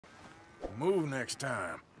Move next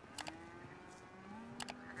time.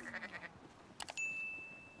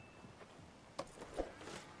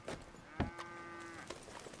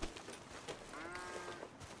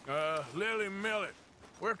 Lily Millet,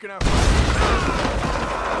 where can I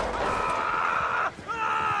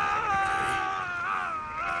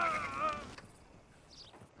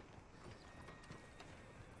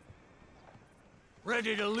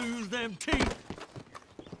Ready to lose them teeth?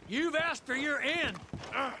 You've asked for your end.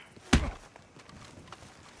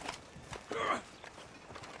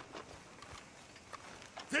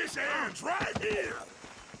 This end's right here!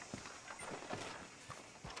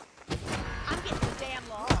 I'm getting the damn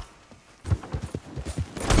law.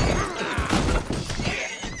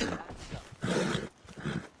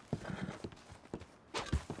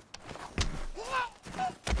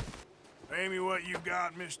 Pay me what you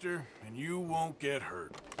got, mister, and you won't get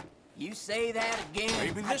hurt. You say that again,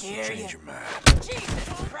 Maybe this will change your mind. Jesus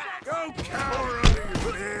Christ! Go cower under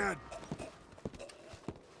your bed!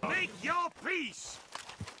 Make your peace.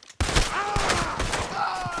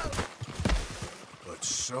 But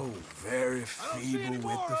so very feeble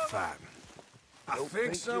with the fighting. I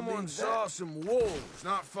think someone saw some wolves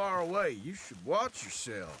not far away. You should watch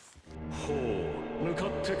yourself.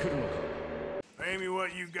 Pay me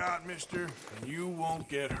what you got, mister, and you won't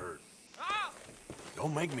get hurt.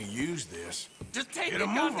 Don't make me use this. Just take Get it, a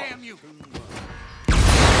move goddamn on. you!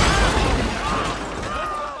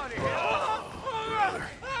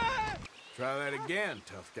 Try that again,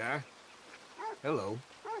 tough guy. Hello.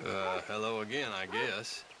 Hello again, I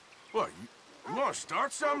guess. What, you want to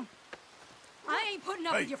start something? I ain't putting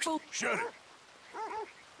up Hey, with your fool. shut it.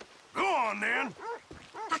 Go on, then.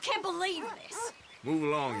 I can't believe this. Move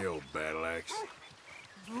along, you old battle axe.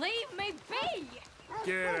 Leave me be.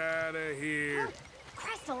 Get out of here.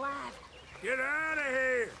 Christ alive. Get out of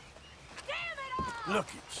here. Damn it all! Look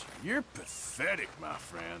at you. You're pathetic, my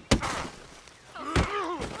friend. Please,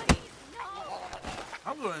 no.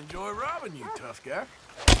 I'm gonna enjoy robbing you, tough guy.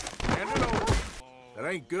 Hand it over. That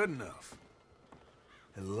ain't good enough.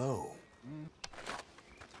 Hello.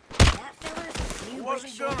 That fella's you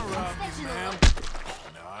Wasn't really gonna good. rob you, Professional. ma'am.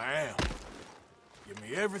 Now I am. Give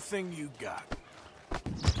me everything you got.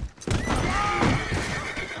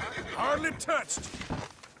 Hardly touched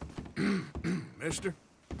you. Mister,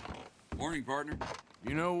 Morning, partner.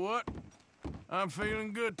 you know what? I'm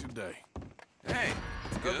feeling good today. Hey,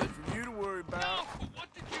 it's good. Nothing for you to worry about. What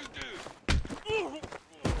did you do?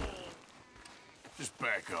 Just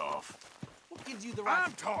back off. What gives you the right?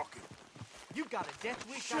 I'm talking. You got a death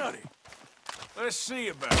wish. Shut it. Let's see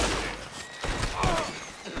about this.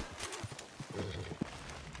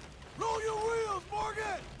 Roll your wheels,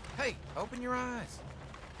 Morgan! Hey, open your eyes.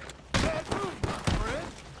 Bad move, my friend.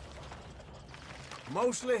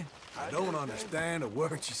 Mostly, I don't understand a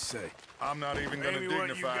word you say. I'm not even gonna Maybe what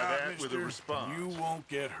you dignify got, that with a mister, response. You won't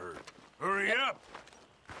get hurt. Hurry up.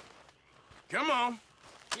 Come on.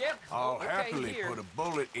 Yep. I'll okay, happily here. put a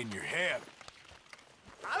bullet in your head.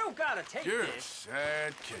 I don't gotta take You're a this.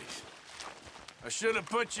 sad case. I should have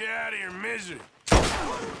put you out of your misery.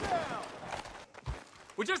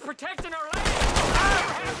 We're just protecting our land.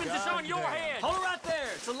 Whatever happens is on your head. Hold it right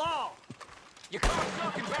there. It's the law. You can't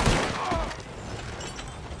sucking back.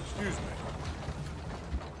 Excuse me.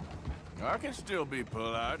 I can still be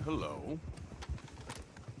polite. Hello.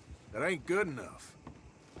 That ain't good enough.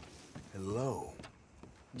 Hello.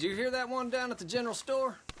 Did you hear that one down at the general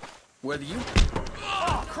store? Whether you...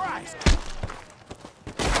 Oh, Christ!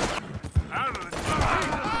 Out of the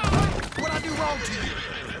What'd I do wrong to you?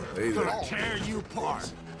 Hey there. Tear you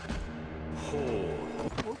apart.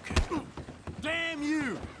 Okay. Damn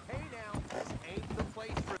you! Hey now, this ain't the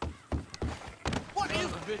place for... What is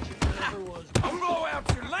a bitch if there ever was? I'll blow out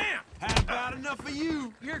your lamp. I've got enough of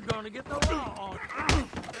you. You're gonna get the law on.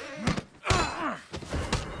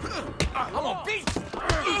 I'm gonna beat you.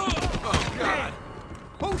 Oh, God.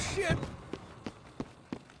 Oh, shit!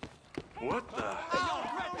 What the?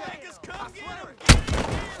 Come get him.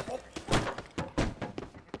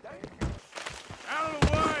 Out of the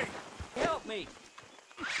way. Help me!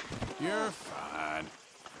 You're fine.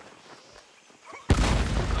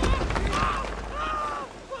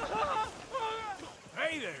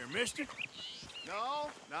 Hey there, mister. No,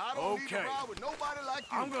 I don't need to Okay. ride with nobody like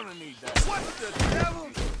you. I'm gonna need that. What the devil?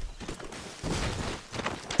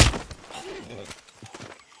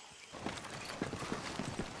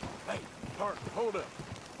 Hey, partner, hold up.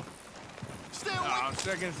 Stay away.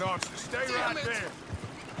 Second thoughts. Stay Damn right it. there.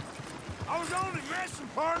 I was only messing,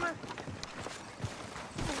 partner.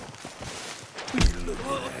 You look at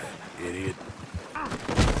that, idiot.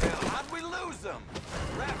 Hell, how'd we lose Use them.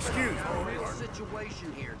 Excuse me, Real partner.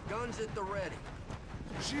 situation here. Guns at the ready.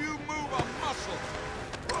 You move a muscle.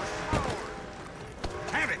 Push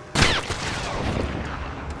forward. Have it.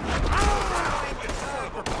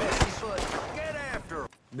 Get after him.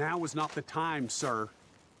 Now is not the time, sir.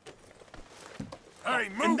 Hey,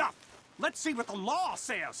 move! Enough. Let's see what the law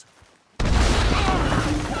says.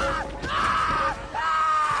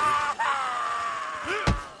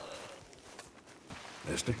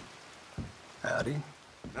 Mister, Howdy.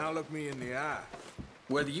 now look me in the eye.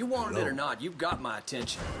 Whether you wanted it or not, you've got my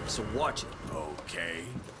attention. So watch it. Okay.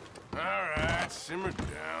 All right, simmer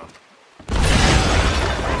down.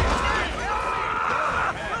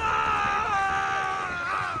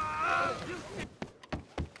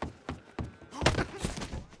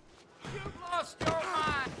 Lost your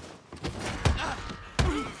mind.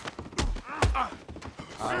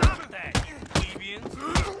 Stop that, you plebeians.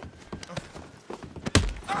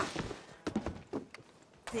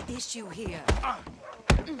 The issue here.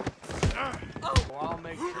 I'll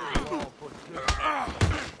make sure you all put good.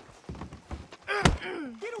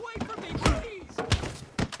 Get away from me, please!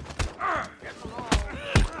 Get along.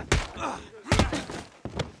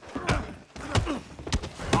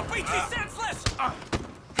 I'll beat you senseless!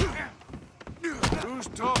 Who's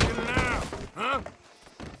talking now? Huh?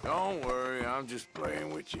 Don't worry, I'm just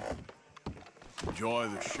playing with you. Enjoy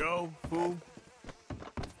the show, fool.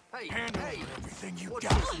 Hey, Handle hey. everything you What's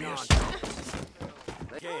got, this miss. nonsense?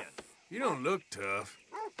 Again. You don't look tough.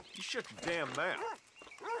 You shut your damn mouth.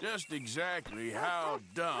 Just exactly how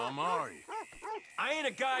dumb are you? I ain't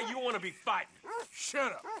a guy you want to be fighting.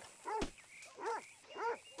 Shut up.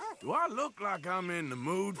 Do I look like I'm in the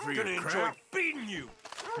mood for your Gonna enjoy crap? beating you.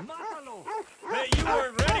 Mátalo. Bet you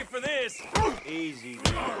weren't ready for this. Easy.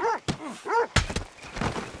 That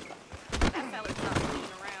fella's not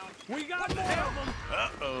fooling around. We got more of them.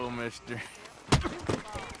 Uh-oh, mister.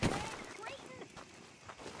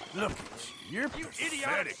 Look at you. You're You pathetic,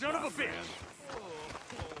 idiotic son of my a bitch. friend.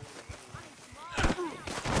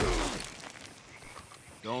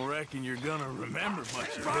 Don't reckon you're gonna remember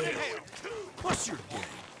much of this. What's your game?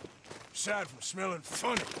 Aside from smelling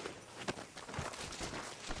funny.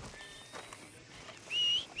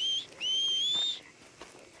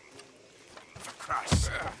 For Christ's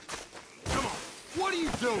sake. Come on. What are you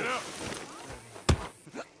doing? Get up.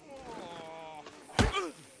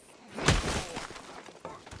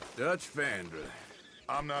 Dutch Vandra,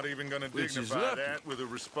 I'm not even gonna Which is dignify lucky. that with a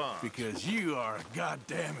response. because you are a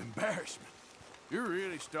goddamn embarrassment. You're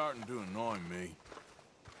really starting to annoy me.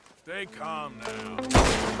 Stay calm now.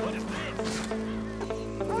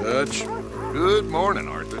 Dutch. Good morning,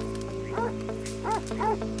 Arthur.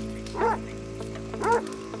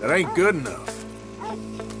 That ain't good enough.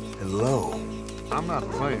 Hello. I'm not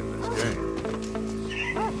playing this game.